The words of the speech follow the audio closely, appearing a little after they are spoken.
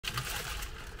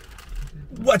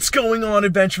What's going on,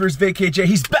 adventurers? VKJ,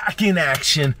 he's back in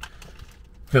action.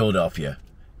 Philadelphia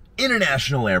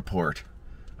International Airport.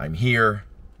 I'm here.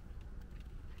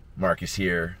 Mark is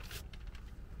here.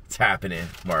 It's happening.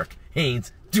 Mark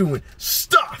Haynes doing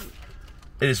stuff.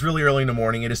 It is really early in the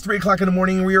morning. It is 3 o'clock in the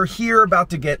morning, and we are here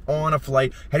about to get on a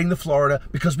flight heading to Florida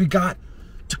because we got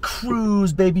to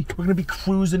cruise, baby. We're going to be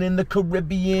cruising in the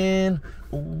Caribbean.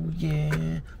 Oh,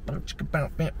 yeah.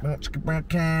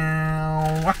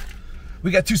 We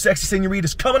got two sexy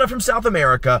senoritas coming up from South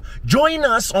America. Join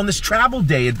us on this travel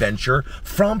day adventure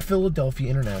from Philadelphia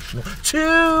International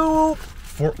to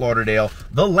Fort Lauderdale,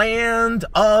 the land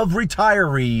of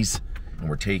retirees. And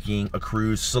we're taking a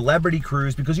cruise, celebrity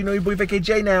cruise, because you know your boy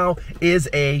VKJ now is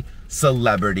a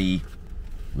celebrity.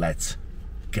 Let's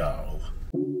go.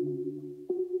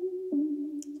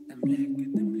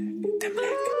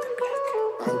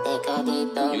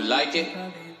 You like it?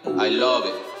 I love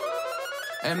it.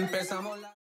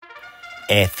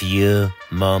 A few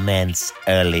moments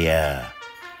earlier.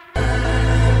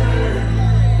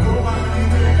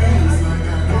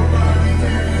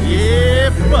 Yeah,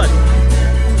 buddy.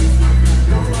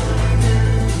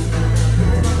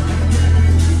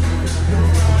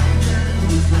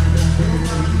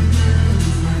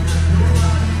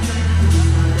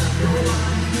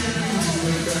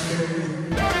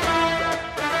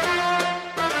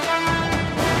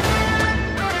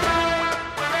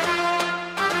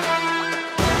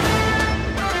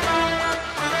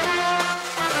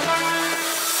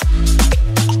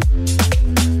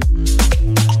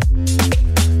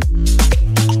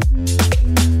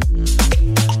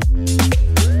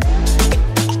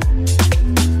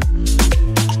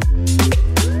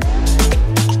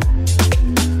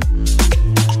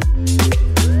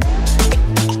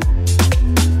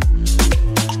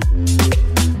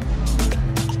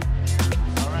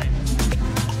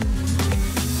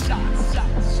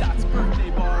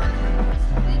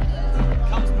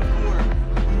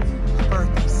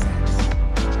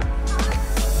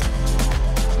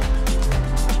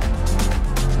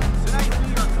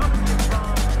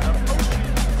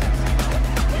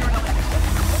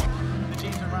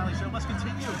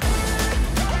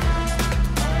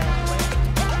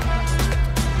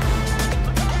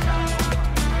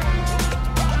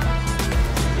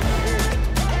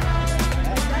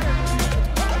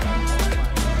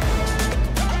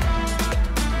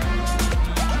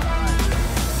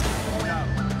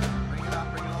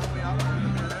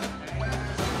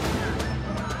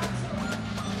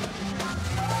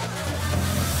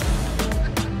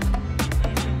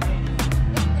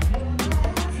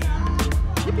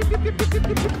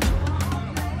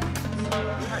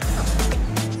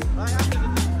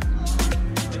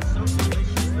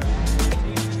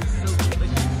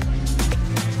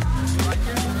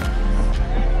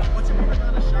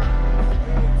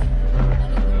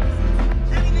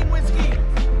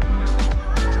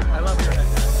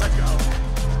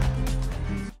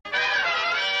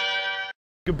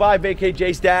 Goodbye,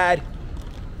 VKJ's dad.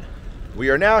 We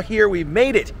are now here. We've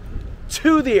made it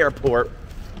to the airport.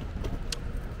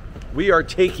 We are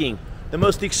taking the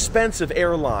most expensive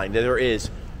airline that there is,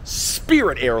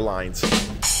 Spirit Airlines.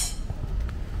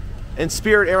 And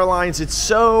Spirit Airlines, it's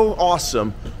so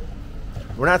awesome.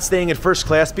 We're not staying in first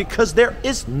class because there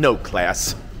is no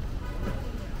class.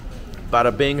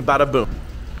 Bada bing, bada boom.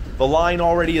 The line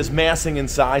already is massing in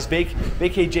size.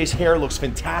 VKJ's hair looks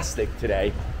fantastic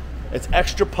today. It's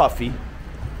extra puffy.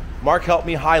 Mark helped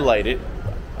me highlight it.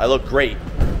 I look great.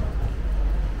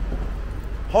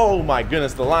 Oh my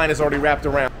goodness, the line is already wrapped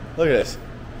around. Look at this.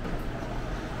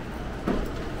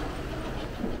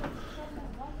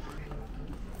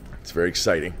 It's very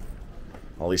exciting.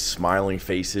 All these smiling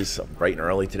faces, bright and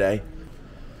early today.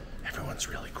 Everyone's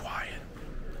really quiet.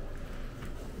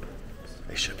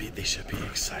 They should be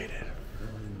excited.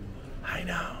 I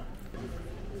know.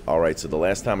 All right, so the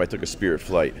last time I took a Spirit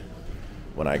flight,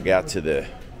 when I got to the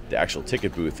actual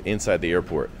ticket booth inside the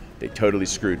airport, they totally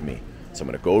screwed me. So I'm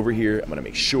gonna go over here, I'm gonna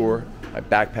make sure my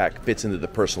backpack fits into the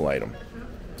personal item.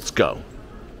 Let's go.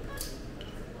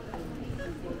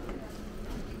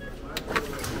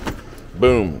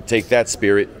 Boom, take that,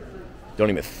 Spirit. Don't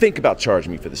even think about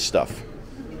charging me for this stuff.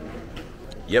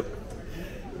 Yep,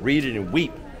 read it and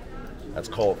weep. That's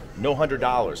called no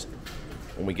 $100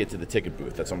 when we get to the ticket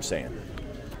booth, that's what I'm saying.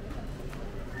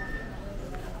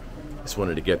 Just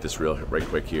wanted to get this right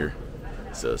quick here.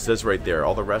 So it says right there,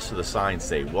 all the rest of the signs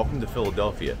say, welcome to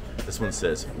Philadelphia. This one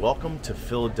says, welcome to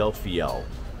Philadelphia.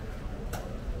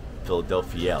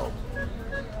 Philadelphia.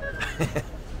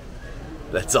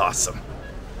 That's awesome.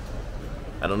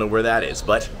 I don't know where that is,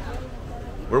 but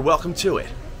we're welcome to it.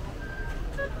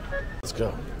 Let's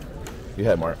go. You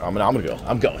had Mark. I'm gonna go.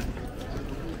 I'm going.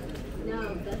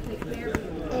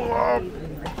 Yep.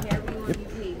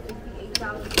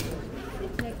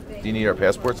 Do you need our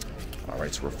passports? All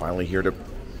right, so we're finally here to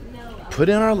put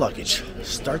in our luggage.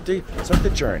 Start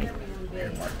the journey.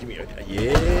 Here, Mark, give me a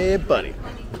yeah, buddy.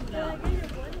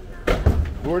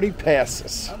 Boarding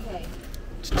passes.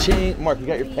 Cha-ching. Mark, you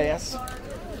got your pass?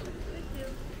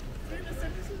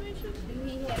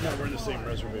 No, we're in the same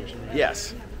reservation. Right?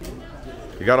 Yes.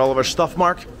 You got all of our stuff,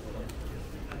 Mark?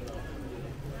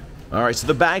 All right, so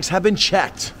the bags have been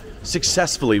checked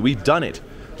successfully. We've done it.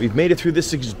 We've made it through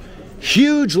this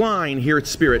huge line here at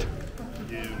Spirit.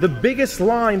 The biggest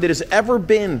line that has ever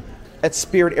been at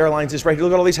Spirit Airlines is right here.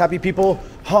 Look at all these happy people.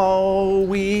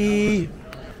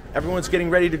 Everyone's getting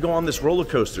ready to go on this roller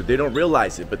coaster. They don't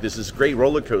realize it, but this is a great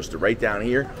roller coaster right down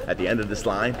here at the end of this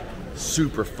line.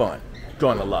 Super fun.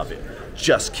 Gonna love it.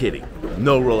 Just kidding.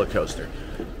 No roller coaster.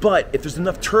 But if there's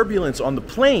enough turbulence on the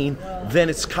plane, then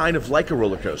it's kind of like a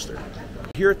roller coaster.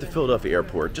 Here at the Philadelphia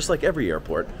airport, just like every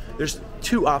airport, there's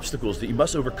 2 obstacles that you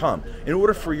must overcome in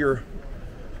order for your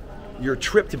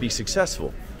trip to be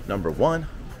successful. Number 1,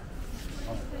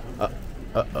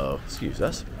 excuse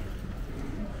us.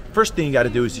 First thing you got to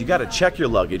do is you got to check your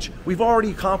luggage. We've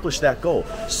already accomplished that goal.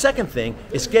 Second thing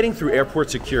is getting through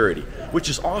airport security, which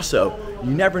is also,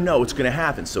 you never know what's going to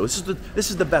happen. So this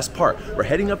is the best part. We're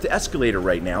heading up the escalator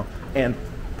right now, and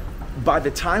by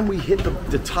the time we hit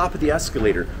the top of the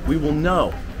escalator, we will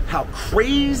know how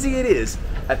crazy it is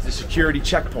at the security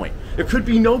checkpoint. There could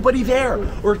be nobody there,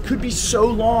 or it could be so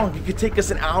long, it could take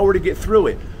us an hour to get through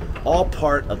it. All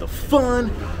part of the fun,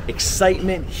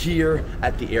 excitement here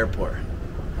at the airport.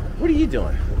 What are you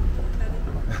doing?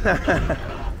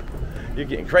 You're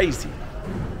getting crazy.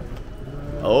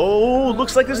 Oh,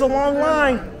 looks like there's a long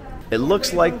line. It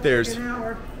looks like there's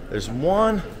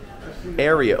one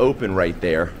area open right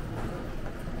there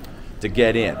to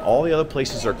get in. All the other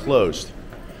places are closed.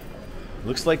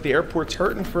 Looks like the airport's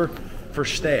hurting for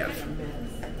staff.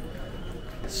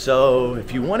 So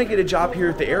if you want to get a job here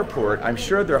at the airport, I'm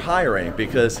sure they're hiring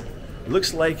because it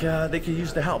looks like they could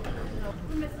use the help.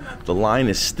 The line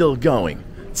is still going.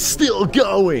 Still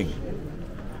going.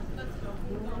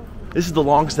 This is the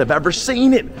longest I've ever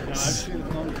seen it.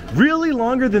 Really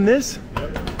longer than this? All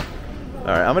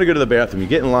right, I'm gonna go to the bathroom. You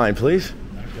get in line, please.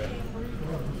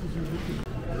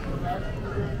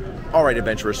 All right,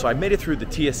 adventurers, so I made it through the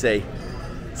TSA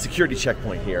security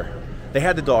checkpoint here. They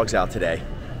had the dogs out today.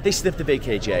 They sniffed the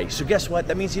VKJ, so guess what?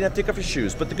 That means you didn't have to take off your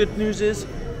shoes. But the good news is,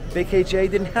 VKJ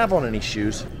didn't have on any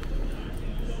shoes.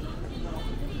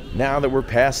 Now that we're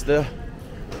past the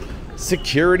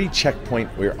security checkpoint,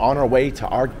 we're on our way to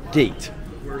our gate.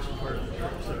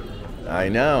 I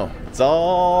know. It's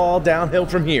all downhill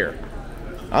from here.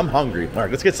 I'm hungry. All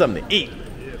right, let's get something to eat.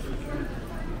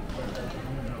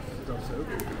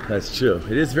 That's true.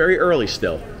 It is very early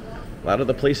still. A lot of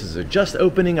the places are just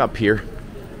opening up here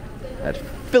at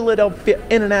Philadelphia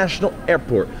International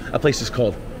Airport. A place is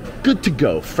called Good to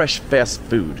Go Fresh Fast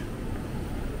Food.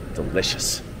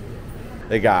 Delicious.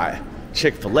 They got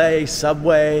Chick-fil-A,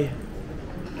 Subway,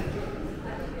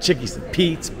 Chickies and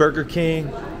Pete's, Burger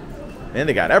King, and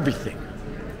they got everything.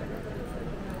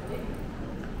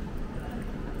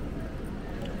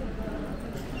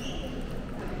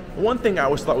 One thing I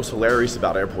always thought was hilarious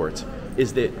about airports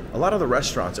is that a lot of the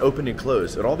restaurants open and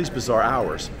close at all these bizarre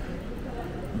hours,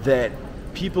 that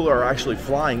people are actually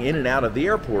flying in and out of the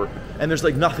airport and there's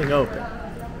like nothing open.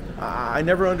 I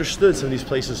never understood some of these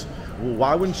places. Well,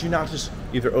 why wouldn't you not just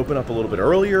either open up a little bit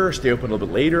earlier or stay open a little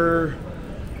bit later?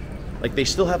 Like they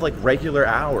still have like regular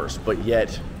hours, but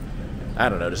yet, I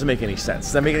don't know, does it make any sense?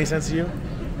 Does that make any sense to you?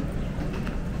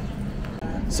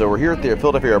 So we're here at the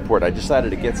Philadelphia airport. I decided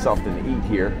to get something to eat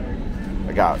here.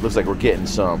 Looks like we're getting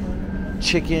some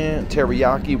chicken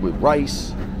teriyaki with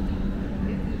rice.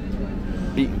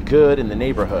 Eating good in the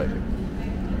neighborhood.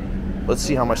 Let's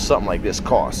see how much something like this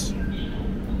costs.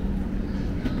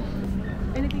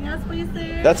 Anything else, please,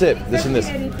 sir? That's it. This and this.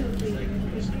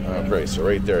 $17.82, Okay, so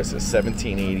right there it says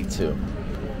 $17.82.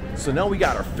 So now we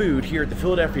got our food here at the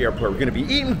Philadelphia airport. We're gonna be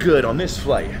eating good on this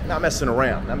flight. Not messing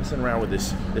around. Not messing around with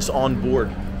this on board.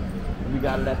 We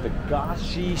got it at the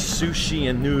Gashi Sushi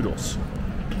and Noodles.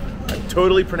 I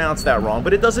totally pronounced that wrong,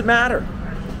 but it doesn't matter.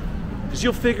 Because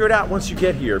you'll figure it out once you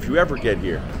get here, if you ever get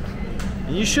here.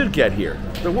 And you should get here.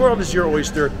 The world is your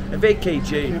oyster, and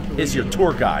VKJ is your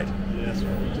tour guide. Yes, if you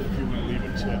want to leave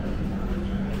a tip at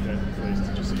that place,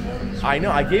 did you see that? I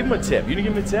know, I gave him a tip. You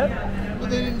didn't give him a tip? Well,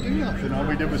 they didn't do nothing. All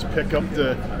we did was picked up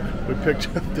the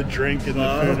drink and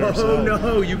the food ourselves. Oh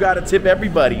no, you gotta tip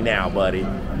everybody now, buddy.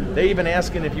 They even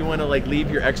asking if you want to like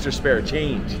leave your extra spare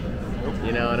change.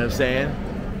 You know what I'm saying?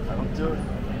 I don't do it.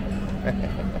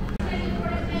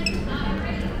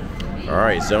 All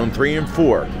right, zone 3 and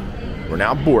 4. We're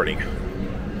now boarding.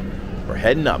 We're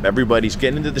heading up. Everybody's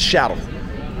getting into the cattle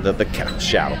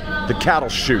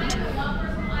chute.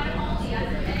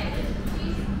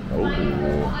 Oh,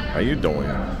 how you doing?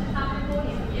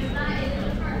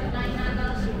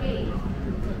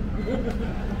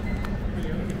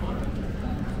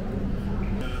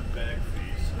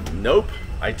 Nope.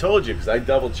 I told you because I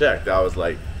double checked. I was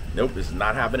like, nope, this is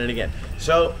not happening again.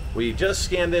 So we just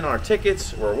scanned in our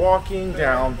tickets. We're walking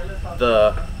down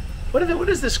the, what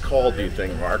is this called, do you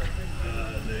think, Mark?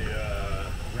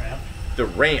 Ramp. The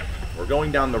ramp. We're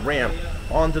going down the ramp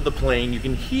onto the plane. You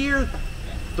can hear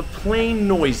the plane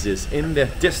noises in the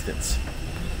distance.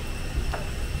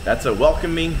 That's a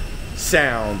welcoming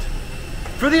sound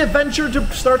for the adventure to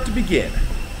start to begin.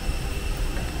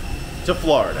 To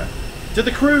Florida, to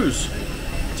the cruise,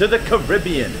 to the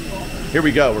Caribbean. Here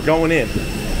we go, we're going in.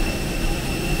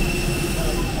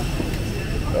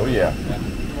 Oh yeah.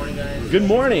 Good morning, guys. Good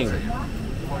morning.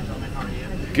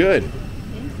 Good.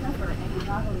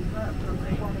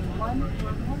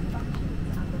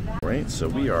 Right, so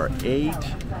we are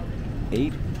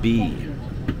 8B.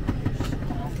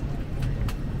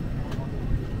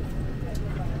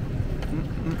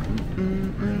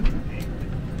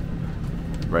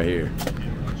 Right here.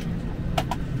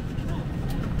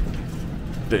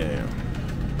 Damn.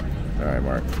 All right,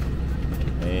 Mark.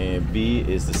 And B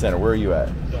is the center. Where are you at?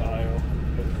 The aisle.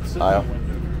 It's in Aisle? the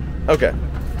window. Okay.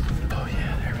 Oh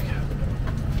yeah, there we go.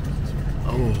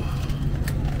 Oh.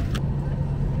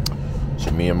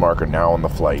 So me and Mark are now on the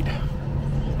flight,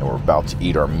 and we're about to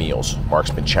eat our meals.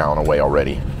 Mark's been chowing away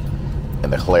already.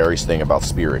 And the hilarious thing about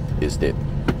Spirit is that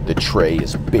the tray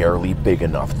is barely big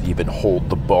enough to even hold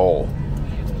the bowl.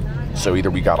 So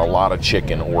either we got a lot of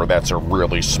chicken or that's a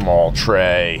really small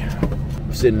tray.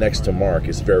 Sitting next to Mark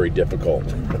is very difficult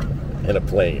in a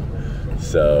plane.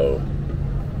 So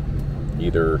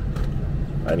either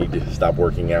I need to stop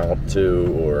working out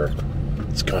too, or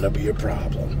it's gonna be a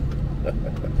problem. Or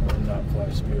not fly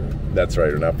Spirit. That's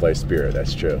right, or not fly Spirit,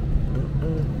 that's true.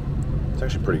 It's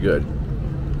actually pretty good.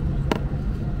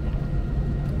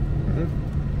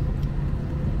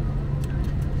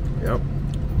 Yep,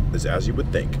 it's as you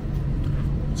would think.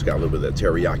 It's got a little bit of that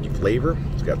teriyaki flavor.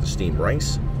 It's got the steamed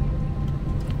rice.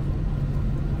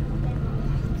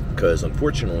 Because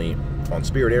unfortunately, on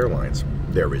Spirit Airlines,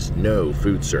 there is no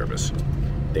food service.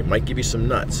 They might give you some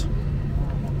nuts.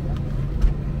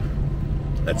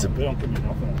 That's They don't give me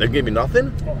nothing. They give you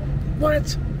nothing? Oh.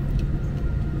 What?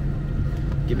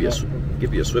 Give you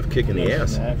a swift kick in the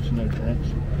ass. Snacks, no drinks.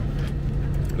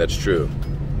 That's true.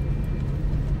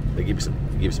 They give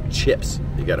you some chips.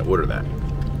 You got to order that.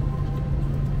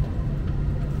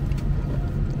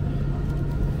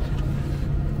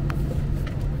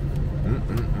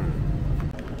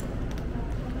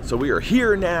 So we are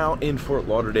here now in Fort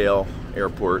Lauderdale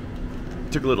Airport.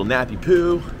 Took a little nappy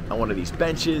poo on one of these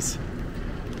benches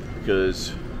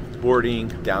because boarding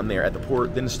down there at the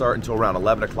port didn't start until around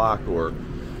 11 o'clock or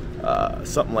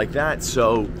something like that.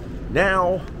 So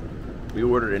now we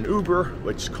ordered an Uber,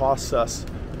 which costs us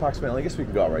approximately, I guess we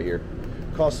can go out right here,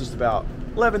 costs us about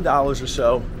 $11 or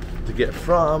so to get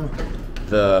from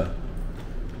the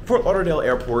Fort Lauderdale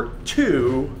Airport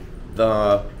to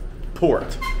the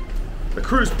port. The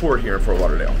cruise port here in Fort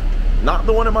Lauderdale. Not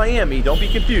the one in Miami, don't be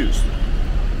confused.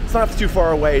 It's not too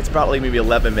far away, it's probably maybe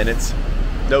 11 minutes.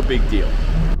 No big deal.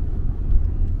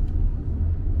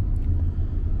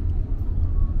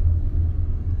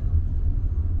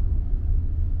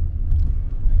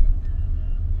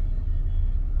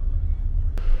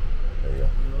 There you go.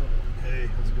 Hey,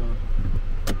 how's it going?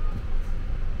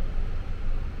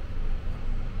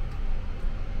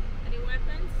 Any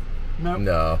weapons? No.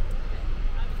 No.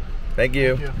 Thank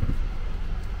you. Thank you.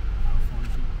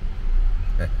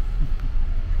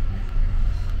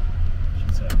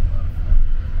 She's having a lot of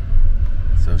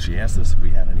fun. So she asked us if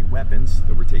we had any weapons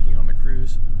that we're taking on the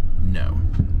cruise. No,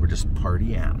 we're just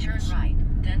party animals. Turn right,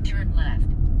 then turn left.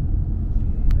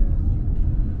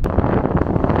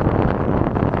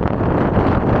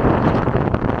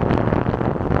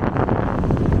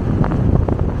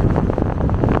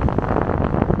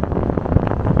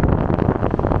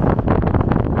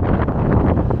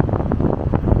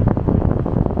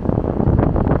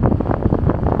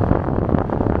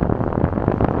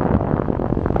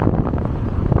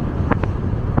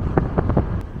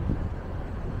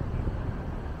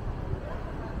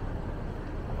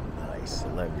 Nice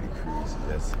celebrity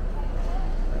cruises.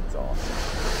 That's awesome.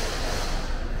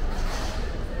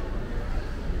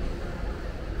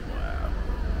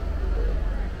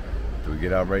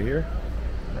 get out right here?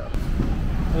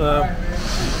 No.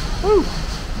 Woo!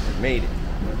 Made it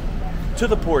to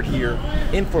the port here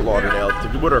in Fort Lauderdale to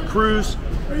do our cruise,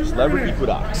 Celebrity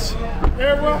Equinox.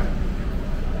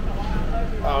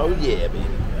 Oh yeah, baby.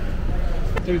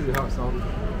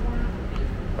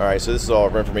 All right, so this is all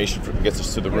our information that gets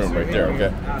us to the room right there.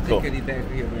 Okay. I'll Cool. take care of these bags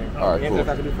for you, man. All right, Anything cool. else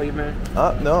I can do for you, man?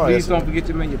 No. Please don't forget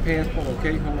to man your passport,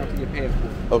 okay? Hold on to your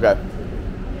passport. Okay.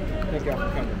 Thank y'all for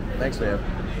coming. Thanks, man.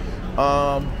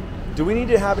 Do we need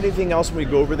to have anything else when we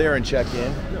go over there and check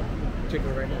in? No, check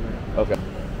it right now, man. Okay.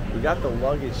 We got the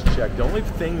luggage checked. The only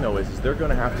thing though is they're going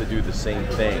to have to do the same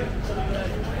thing.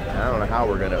 I don't know how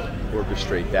we're going to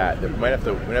orchestrate that. We might have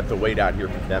to wait out here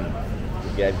for them to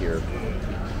get here.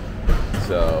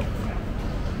 So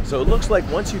it looks like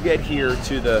once you get here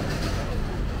to the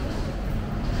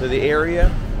area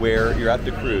where you're at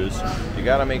the cruise, you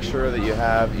got to make sure that you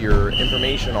have your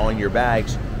information on your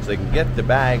bags so they can get the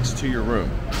bags to your room.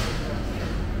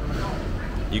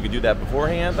 You can do that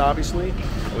beforehand, obviously.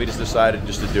 We just decided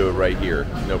just to do it right here,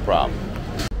 no problem.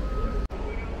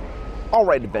 All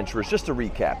right, adventurers, just to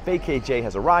recap, VayKJ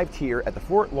has arrived here at the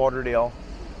Fort Lauderdale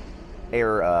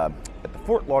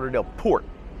port,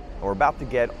 and we're about to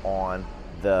get on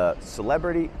the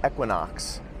Celebrity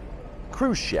Equinox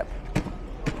cruise ship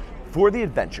for the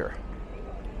adventure.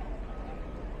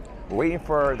 We're waiting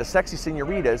for the sexy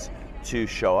senoritas to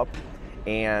show up,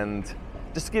 and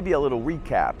just to give you a little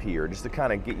recap here, just to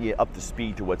kind of get you up to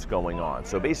speed to what's going on.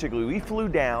 So basically, we flew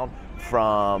down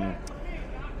from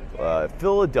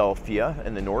Philadelphia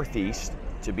in the Northeast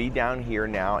to be down here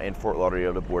now in Fort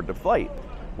Lauderdale to board the flight.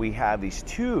 We have these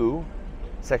two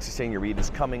sexy senoritas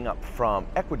coming up from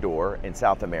Ecuador in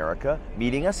South America,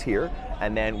 meeting us here,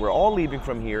 and then we're all leaving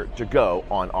from here to go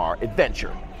on our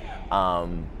adventure.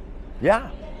 Yeah,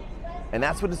 and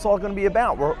that's what it's all going to be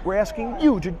about. We're asking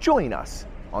you to join us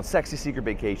on Sexy Secret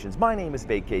Vacations. My name is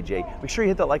VayKJ. Make sure you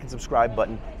hit that like and subscribe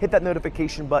button, hit that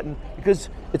notification button, because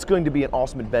it's going to be an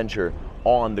awesome adventure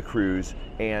on the cruise.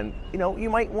 And you know, you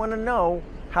might want to know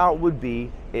how it would be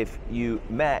if you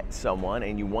met someone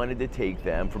and you wanted to take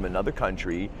them from another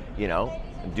country, you know,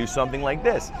 and do something like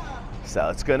this. So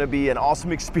it's going to be an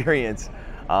awesome experience.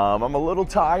 I'm a little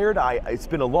tired. It's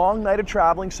been a long night of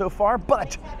traveling so far,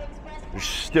 but we're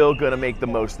still gonna make the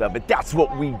most of it. That's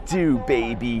what we do,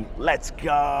 baby. Let's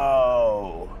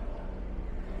go.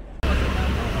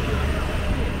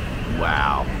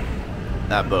 Wow,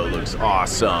 that boat looks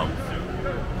awesome.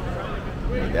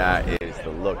 That is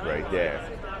the look right there.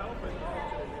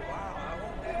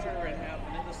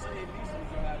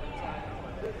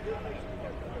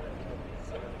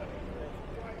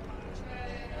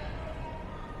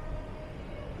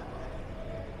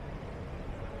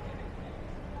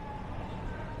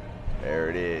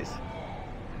 There it is.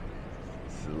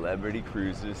 Celebrity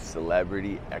Cruises,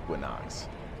 Celebrity Equinox.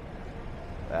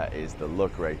 That is the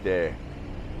look right there.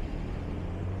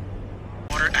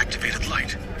 Water activated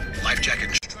light. Life jacket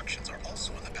instructions are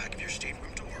also in the back of your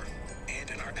stateroom door and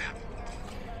in our app.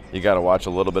 You got to watch a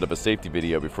little bit of a safety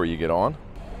video before you get on.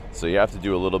 So you have to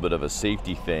do a little bit of a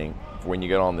safety thing for when you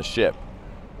get on the ship.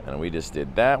 And we just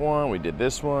did that one, we did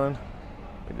this one,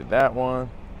 we did that one.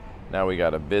 Now we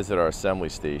got to visit our assembly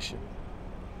station.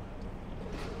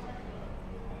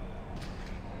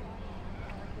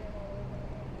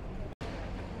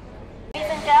 Ladies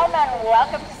and gentlemen,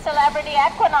 welcome to Celebrity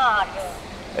Equinox.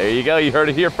 There you go, you heard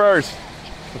it here first.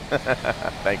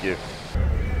 Thank you.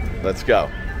 Let's go.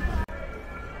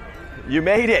 You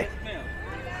made it.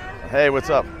 Hey, what's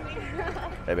up?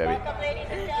 Hey, baby. Welcome, ladies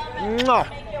and gentlemen. Mwah.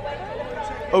 Make your way to the room.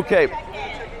 Okay.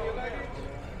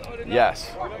 Check-in. Yes.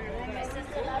 This is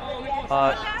Celebrity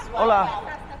Equinox.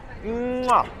 Hola.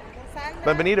 Mwah.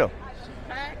 Bienvenido.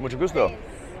 Mucho gusto.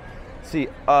 Sí,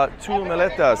 two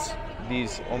maletas,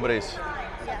 these hombres.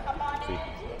 Sí.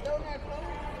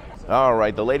 All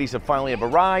right, the ladies have finally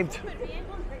arrived.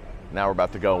 Now we're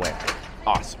about to go in.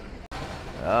 Awesome.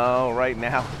 All right,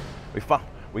 now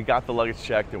we got the luggage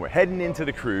checked and we're heading into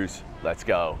the cruise. Let's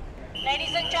go.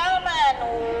 Ladies and gentlemen,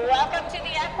 welcome to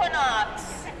the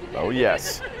Equinox. Oh,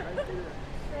 yes.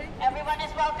 Everyone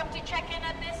is welcome to check in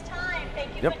at this time.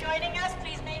 Thank you Yep. for joining us.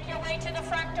 Please make your way to the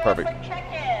front door Perfect. for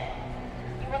check-in.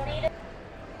 You will need it.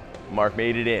 Mark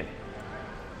made it in.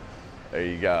 There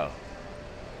you go.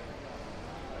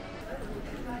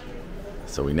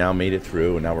 So we now made it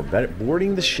through, and now we're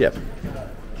boarding the ship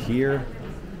here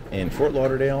in Fort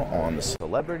Lauderdale on the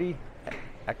Celebrity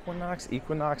Equinox?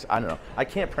 I don't know. I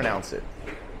can't pronounce it.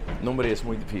 Nombre es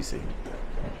muy difícil.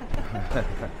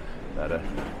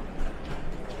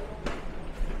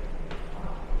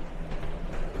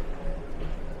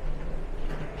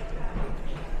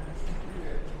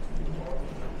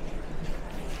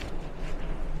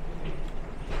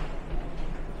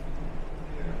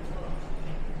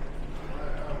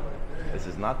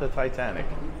 not the Titanic.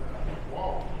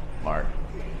 Mark.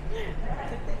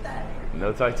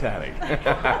 No Titanic.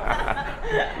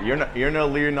 You're no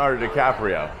Leonardo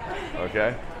DiCaprio,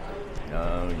 okay?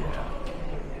 Oh yeah.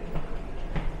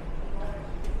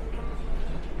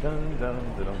 Dun, dun,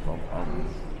 dun, dun, dun, dun.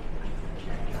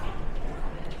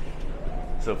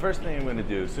 So first thing I'm going to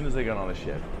do as soon as I get on the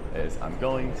ship is I'm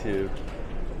going to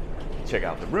check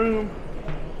out the room,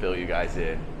 fill you guys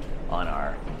in on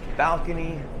our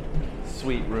balcony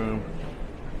suite room.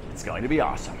 It's going to be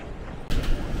awesome.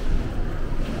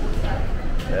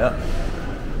 Yeah.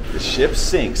 The ship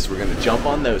sinks. We're going to jump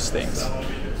on those things.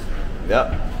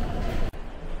 Yep.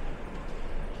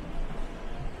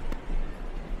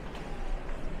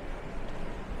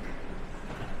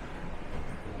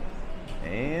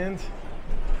 And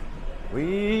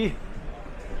we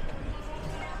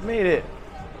made it.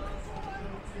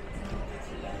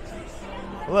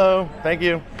 Hello, thank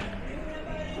you.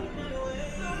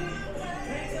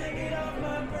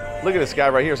 Look at this guy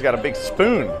right here. He's got a big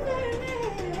spoon.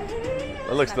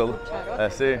 It looks the.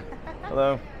 See.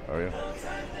 Hello. How are you?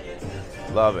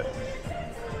 Love it.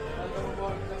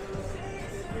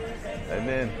 And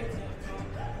then.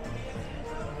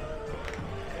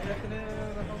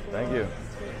 Thank you.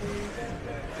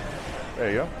 There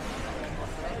you go.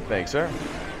 Thanks, sir.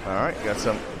 All right, got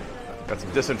some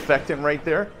disinfectant right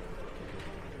there.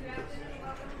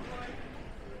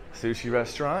 Sushi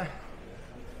restaurant.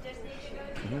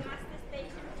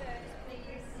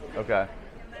 Okay.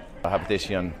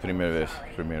 Habitation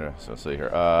primera, so see here,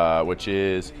 which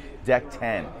is deck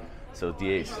 10, so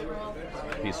 10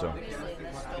 piso.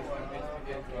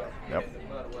 Yep.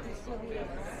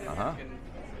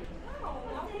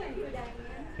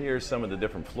 Here's some of the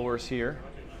different floors here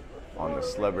on the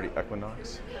Celebrity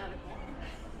Equinox.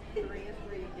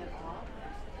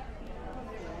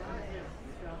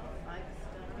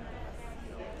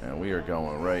 And we are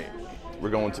going right. We're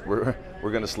going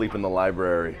to sleep in the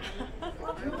library.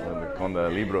 Con the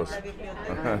libros.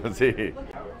 Sí.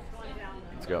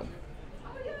 Let's go.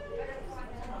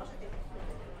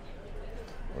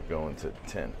 We're going to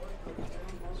 10.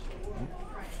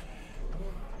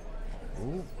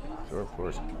 Ooh, sure, of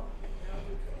course.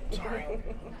 Sorry.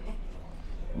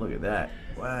 Look at that.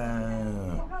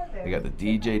 Wow. They got the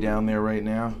DJ down there right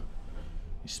now.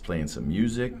 He's playing some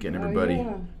music, getting everybody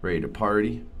ready to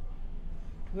party.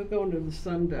 We're going to the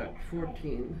Sun Deck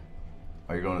 14.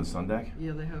 Are you going to the Sun Deck?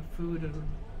 Yeah, they have food and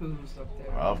booze up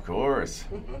there. Of course.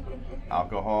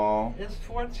 Alcohol. It's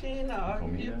 14.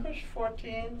 You push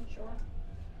 14. Sure.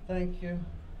 Thank you.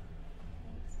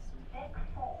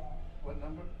 What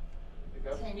number?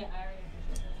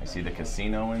 I see the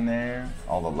casino in there.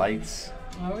 All the lights.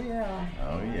 Oh yeah.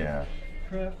 Oh yeah.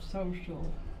 Craft Social.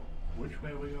 Which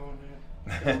way are we going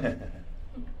there?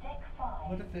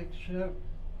 What a big ship.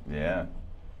 Yeah.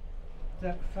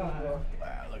 Deck 5. Wow,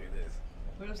 look at this.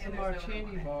 Where's the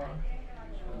martini bar?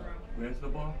 Where's the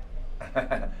bar?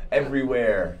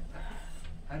 Everywhere.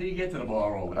 How do you get to the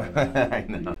bar over there? I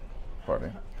know. Pardon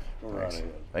me. Thanks.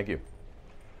 Thank you.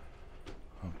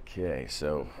 Okay,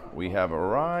 so we have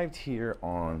arrived here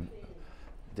on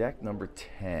deck number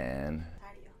 10.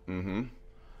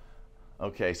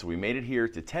 Okay, so we made it here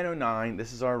to 1009.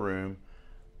 This is our room.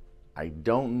 I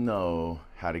don't know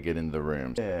how to get into the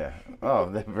room. Yeah. Oh,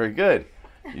 very good.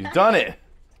 You've done it.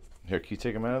 Here, can you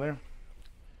take him out of there?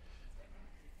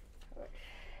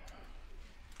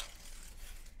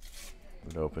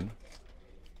 It open.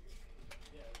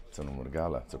 It's an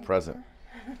regala. It's a present.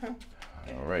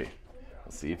 All right.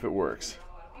 Let's see if it works.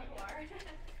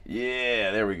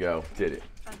 Yeah, there we go. Did it.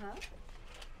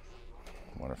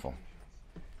 Wonderful.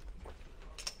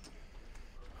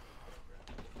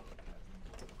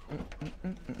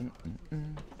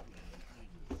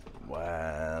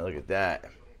 Wow, look at that.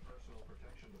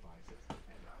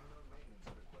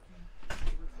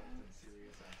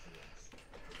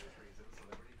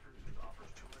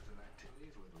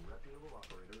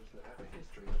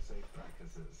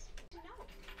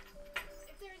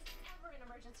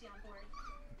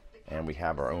 And we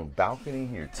have our own balcony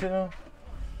here too.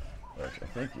 Which I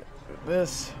think you look at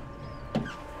this.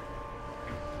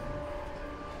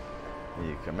 And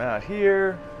you come out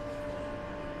here.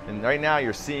 And right now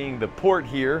you're seeing the port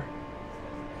here,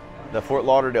 the Fort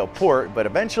Lauderdale port, but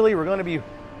eventually we're going to be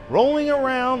rolling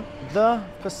around the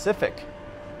Pacific.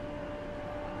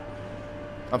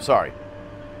 I'm sorry,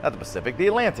 not the Pacific, the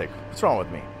Atlantic. What's wrong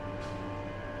with me?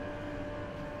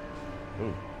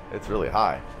 Ooh, it's really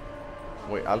high.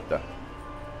 Muy alta.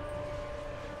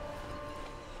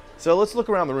 So let's look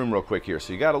around the room real quick here.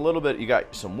 So you got a little bit, you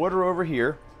got some water over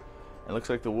here. It looks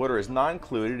like the water is not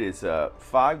included. It's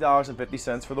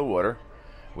 $5.50 for the water.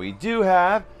 We do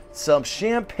have some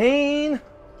champagne.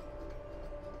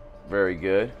 Very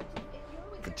good.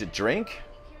 To drink.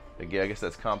 Again, I guess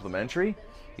that's complimentary.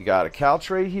 You got a couch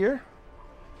right here.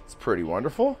 It's pretty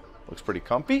wonderful. Looks pretty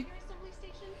comfy.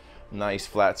 Nice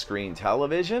flat screen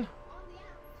television.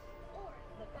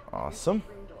 Awesome.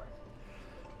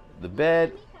 The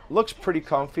bed looks pretty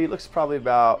comfy. Looks probably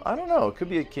about, I don't know, it could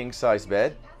be a king size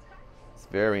bed. It's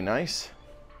very nice.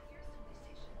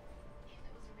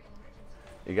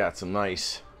 You got some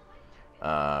nice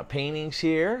paintings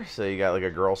here. So you got like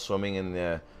a girl swimming in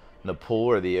the pool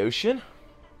or the ocean.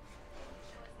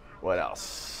 What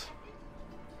else?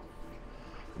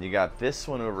 You got this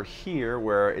one over here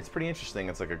where it's pretty interesting.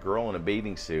 It's like a girl in a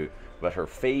bathing suit, but her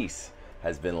face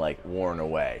has been like worn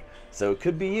away. So it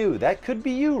could be you. That could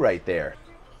be you right there.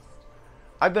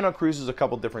 I've been on cruises a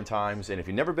couple different times, and if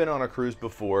you've never been on a cruise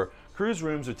before, cruise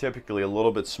rooms are typically a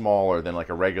little bit smaller than like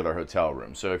a regular hotel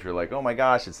room. So if you're like, oh my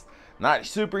gosh, it's not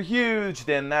super huge,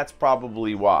 then that's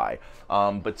probably why.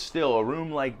 But still, a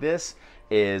room like this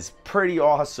is pretty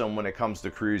awesome when it comes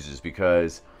to cruises,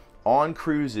 because on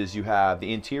cruises you have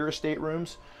the interior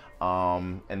staterooms,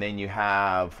 and then you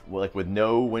have like with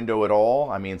no window at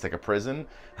all. I mean, it's like a prison.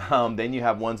 Then you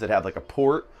have ones that have like a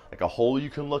port, like a hole you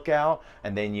can look out,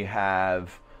 and then you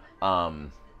have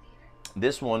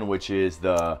this one, which is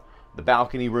the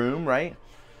balcony room, right?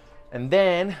 And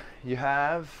then you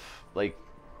have like,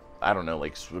 I don't know,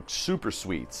 like super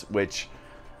suites, which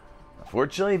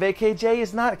unfortunately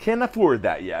VKJ can't afford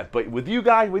that yet. But with you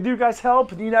guys'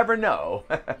 help, you never know.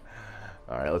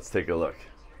 All right, let's take a look.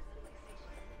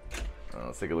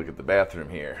 Let's take a look at the bathroom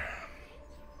here.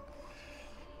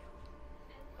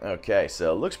 Okay,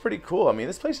 so it looks pretty cool. I mean,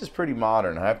 this place is pretty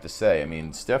modern, I have to say. I mean,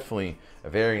 it's definitely a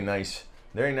very nice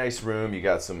room. You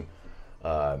got some,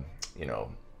 you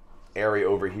know, area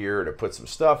over here to put some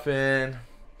stuff in.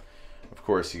 Of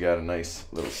course, you got a nice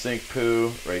little sink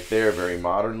poo right there, very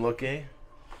modern looking.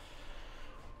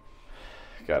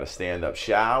 Got a stand-up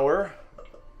shower,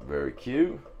 very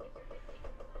cute.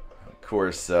 Of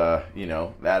course, you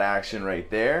know, that action right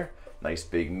there. Nice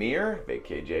big mirror.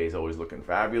 VKJ is always looking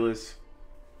fabulous.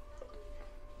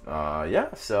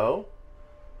 Yeah, so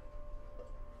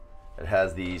it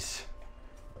has these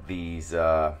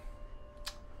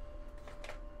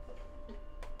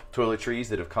toiletries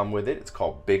that have come with it. It's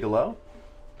called Bigelow.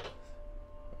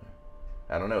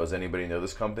 I don't know, does anybody know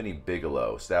this company?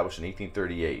 Bigelow, established in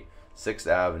 1838, 6th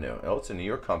Avenue. Oh, it's a New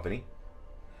York company.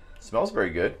 Smells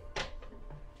very good.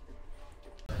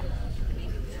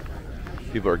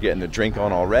 People are getting the drink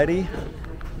on already.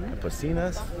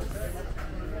 Piscinas.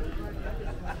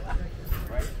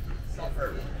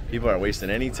 People aren't wasting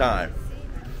any time.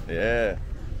 Yeah.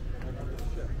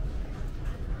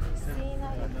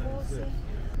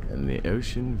 And the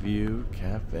Ocean View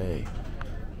Cafe.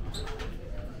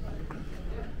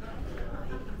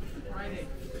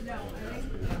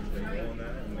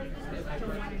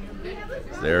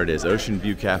 So there it is, Ocean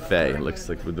View Cafe. It looks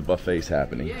like with the buffets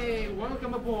happening. Yay,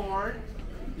 welcome aboard.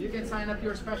 You can sign up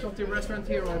your specialty restaurant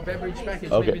here or beverage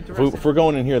package. Okay, if we're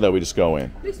going in here though, we just go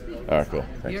in. All right, cool.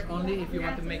 Thanks. Here only if you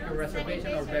want to make a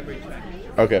reservation or beverage package.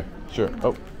 Okay, sure.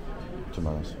 Oh,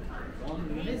 tomatoes.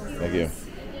 Thank you.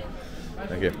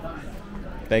 Thank you.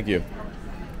 Thank you.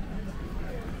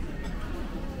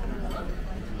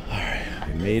 All right,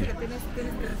 we made.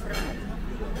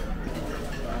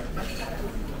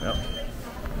 Yep.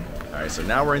 All right, so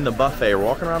now we're in the buffet. We're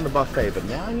walking around the buffet, but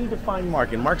now I need to find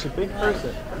Mark, and Mark's a big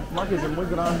person. Mark is muy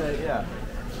grande, yeah.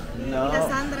 No.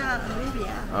 Sandra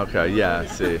Rubia. Okay, yeah, I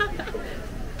see.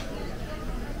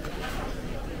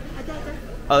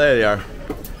 Oh, there they are.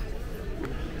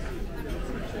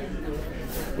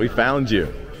 We found you.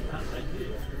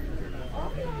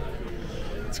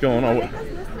 What's going on?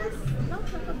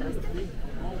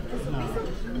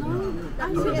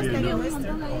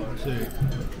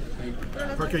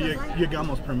 Porque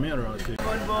llegamos primero.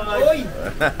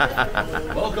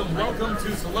 Welcome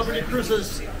to Celebrity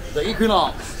Cruises, the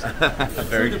Equinox.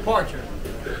 Very good departure.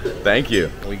 Thank you.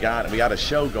 We got a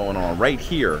show going on right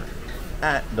here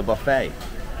at the buffet.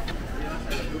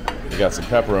 We got some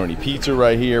pepperoni pizza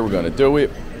right here. We're gonna do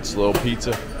it. It's a little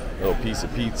pizza, little piece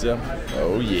of pizza.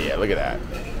 Oh yeah, look at that.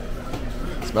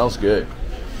 It smells good.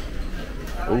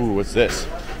 Ooh, what's this?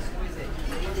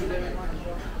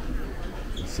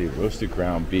 Let's see, roasted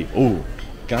ground beef. Ooh,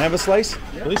 can I have a slice,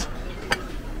 please?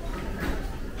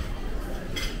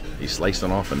 He's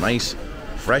slicing off a nice,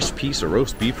 fresh piece of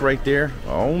roast beef right there.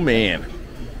 Oh man,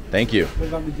 thank you.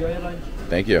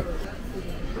 Thank you.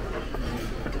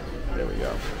 There we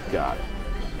go. Got it.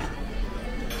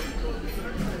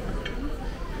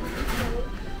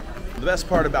 the best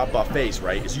part about buffets,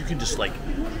 right, is you can just like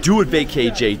do what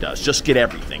VKJ does. Just get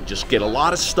everything. Just get a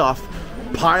lot of stuff,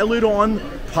 pile it on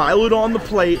the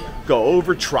plate, go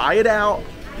over, try it out.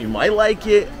 You might like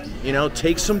it, you know,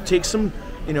 take some,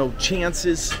 you know,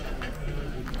 chances.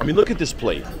 I mean, look at this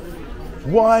plate.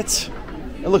 What?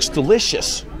 It looks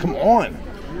delicious. Come on.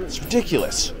 It's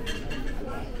ridiculous.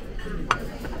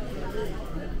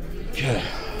 Okay.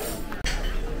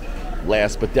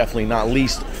 Last but definitely not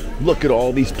least, look at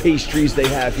all these pastries they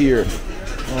have here.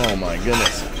 Oh my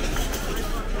goodness.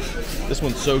 This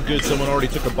one's so good, someone already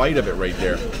took a bite of it right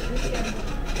there.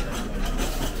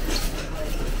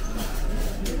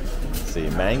 Let's see,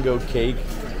 mango cake,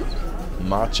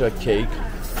 matcha cake,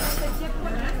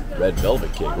 red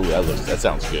velvet cake. Ooh, that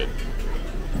sounds good.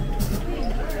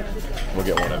 We'll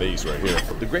get one of these right here.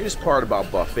 The greatest part about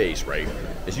buffets, right,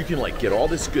 is you can like get all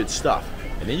this good stuff,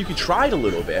 and then you can try it a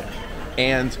little bit,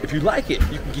 and if you like it,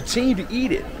 you can continue to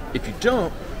eat it. If you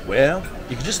don't, well,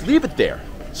 you can just leave it there.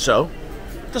 So,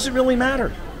 it doesn't really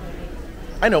matter.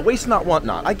 I know, waste not, want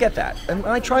not. I get that, and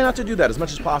I try not to do that as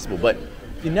much as possible, but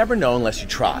you never know unless you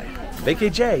try.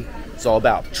 VKJ, it's all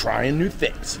about trying new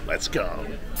things. Let's go.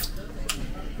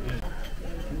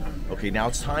 Okay, now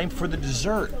it's time for the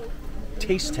dessert.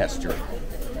 Taste tester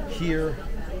here.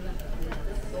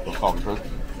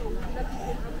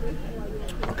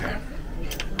 Okay,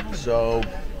 so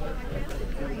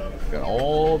got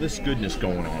all this goodness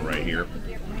going on right here.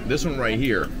 This one right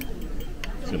here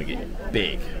is gonna get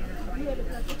big.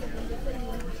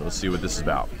 So let's see what this is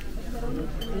about.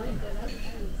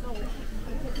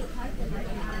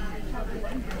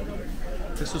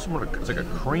 This is sort of, it's like a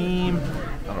cream.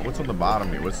 I don't know what's on the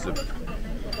bottom here. What's the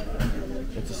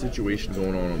situation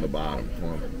going on the bottom?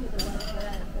 Hold on.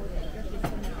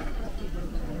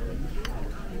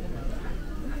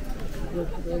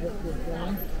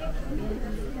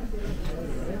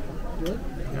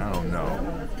 I don't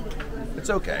know. It's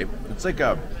okay. It's like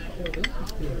a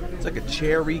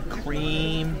cherry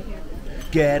cream.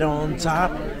 Get on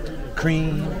top,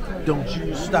 cream. Don't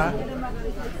you stop.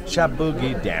 Shop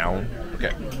boogie down.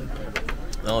 Okay.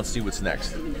 Now let's see what's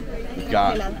next. We've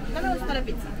got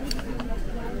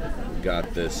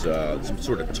this some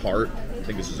sort of tart. I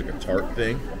think this is like a tart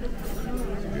thing.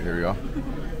 Okay, here we go.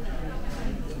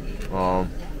 I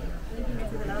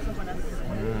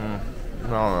don't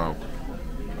know.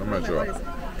 I'm not sure.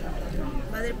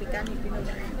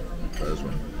 This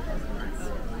one.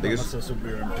 I think it's that's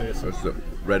the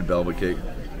red velvet cake.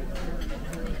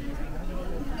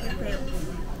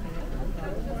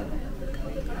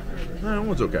 That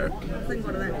one's okay.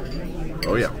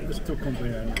 Oh yeah.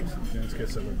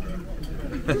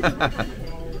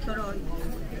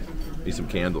 Need some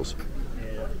candles.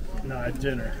 No, at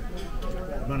dinner.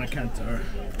 Buona cantar.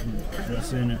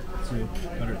 Cena, two,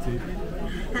 butter tea.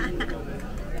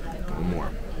 One more.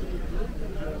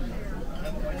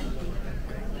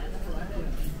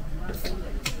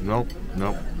 Nope.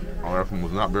 All that one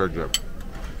was not very good.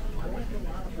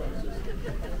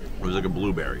 It was like a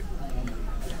blueberry.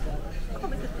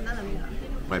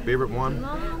 My favorite one,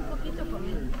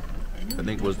 I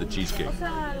think, was the cheesecake.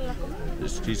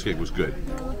 This cheesecake was good.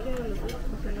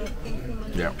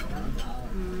 Yeah.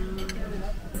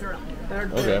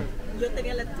 Okay.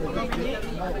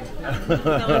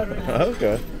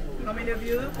 Okay.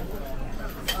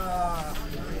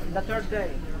 The third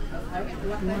day.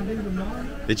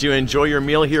 Did you enjoy your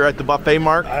meal here at the buffet,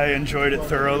 Mark? I enjoyed it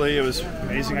thoroughly. It was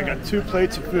amazing. I got 2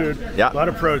 plates of food. Yeah. A lot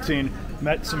of protein.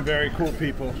 Met some very cool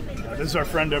people. This is our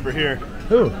friend over here.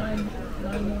 Who?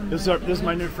 This is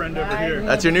my new friend over here.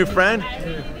 That's your new friend?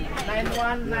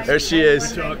 There she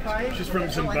is. We talked. She's from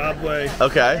Zimbabwe.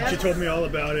 Okay. She told me all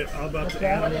about it, all about the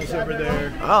animals over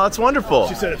there. Oh, that's wonderful.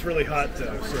 She said it's really hot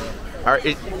though. So.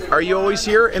 Are you always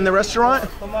here in the restaurant?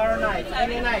 Tomorrow night,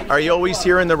 any night. Are you always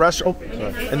here in the restaurant?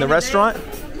 In the restaurant?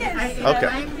 Yes. Okay.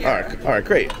 All right,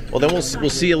 great. Well, then we'll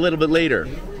see you a little bit later.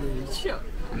 Sure.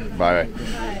 Bye.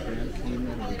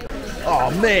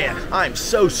 Oh man, I'm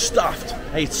so stuffed.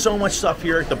 I ate so much stuff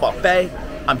here at the buffet.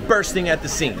 I'm bursting at the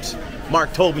seams.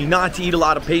 Mark told me not to eat a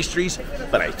lot of pastries,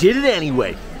 but I did it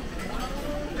anyway.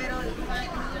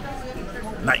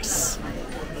 Nice.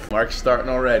 Mark's starting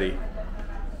already.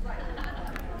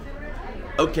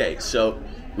 Okay, so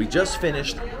we just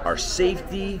finished our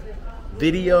safety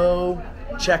video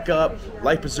checkup,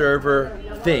 life preserver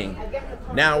thing.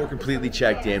 Now we're completely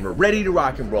checked in. We're ready to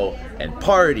rock and roll and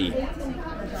party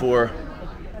for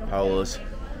Paola's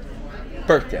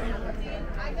birthday.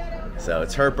 So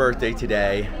it's her birthday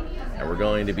today, and we're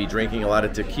going to be drinking a lot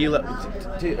of tequila.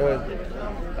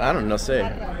 I don't know, say.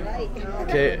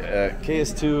 ¿Qué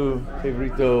es tu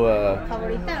favorito?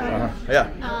 Favorita? Yeah.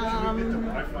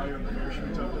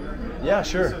 Yeah,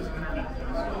 sure.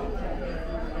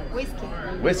 Whisky.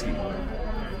 Whiskey.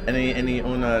 Any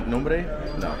un nombre?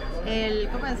 No.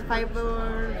 ¿Cómo es?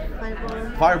 Fireball.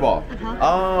 Fireball. Ajá.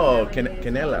 Oh,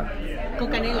 canela.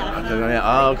 Con canela.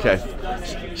 Oh, okay.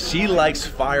 She likes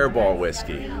Fireball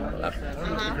whiskey.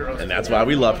 And that's why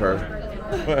we love her.